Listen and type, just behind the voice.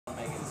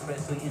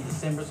especially in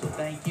December, so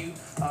thank you.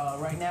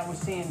 Right now we're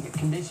seeing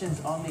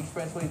conditions on the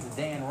expressway to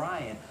Dan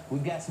Ryan.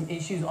 We've got some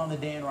issues on the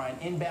Dan Ryan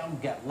inbound.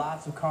 We've got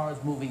lots of cars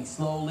moving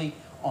slowly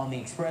on the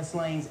express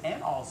lanes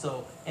and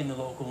also in the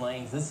local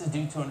lanes. This is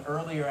due to an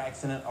earlier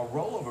accident, a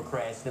rollover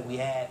crash that we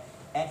had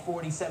at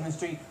 47th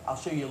Street. I'll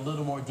show you a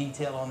little more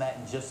detail on that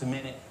in just a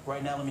minute.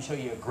 Right now, let me show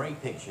you a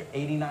great picture.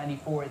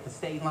 8094 at the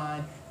state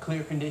line.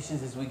 Clear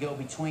conditions as we go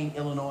between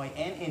Illinois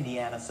and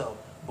Indiana. So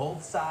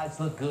both sides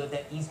look good.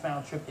 That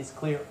eastbound trip is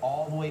clear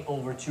all the way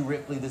over to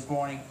Ripley this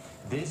morning.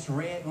 This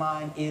red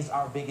line is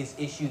our biggest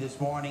issue this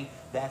morning.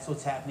 That's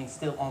what's happening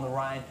still on the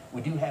Ryan.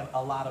 We do have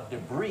a lot of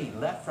debris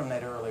left from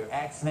that earlier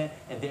accident,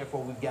 and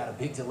therefore we've got a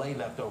big delay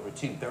left over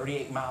too.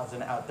 38 miles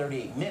an hour,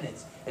 38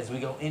 minutes as we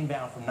go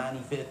inbound from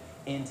 95th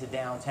into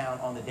downtown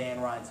on the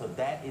Dan Ryan. So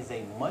that is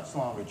a much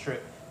longer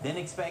trip than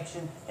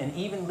expected, and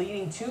even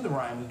leading to the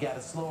Ryan, we've got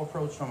a slow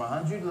approach from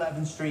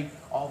 111th Street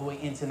all the way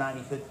into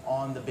 95th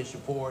on the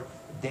Bishop Ford.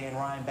 Dan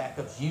Ryan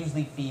backups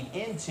usually feed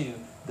into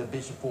the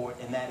Bishop Ford,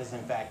 and that is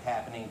in fact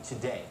happening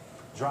today.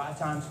 Drive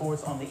times for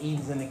us on the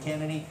Edens and the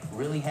Kennedy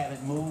really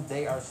haven't moved.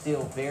 They are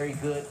still very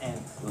good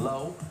and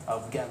low.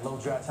 We've got low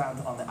drive times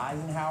on the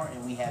Eisenhower,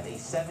 and we have a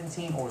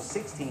 17 or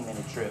 16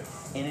 minute trip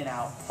in and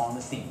out on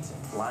the Stevenson.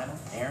 Lionel,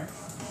 Aaron?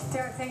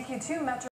 Derek, thank you too. Metro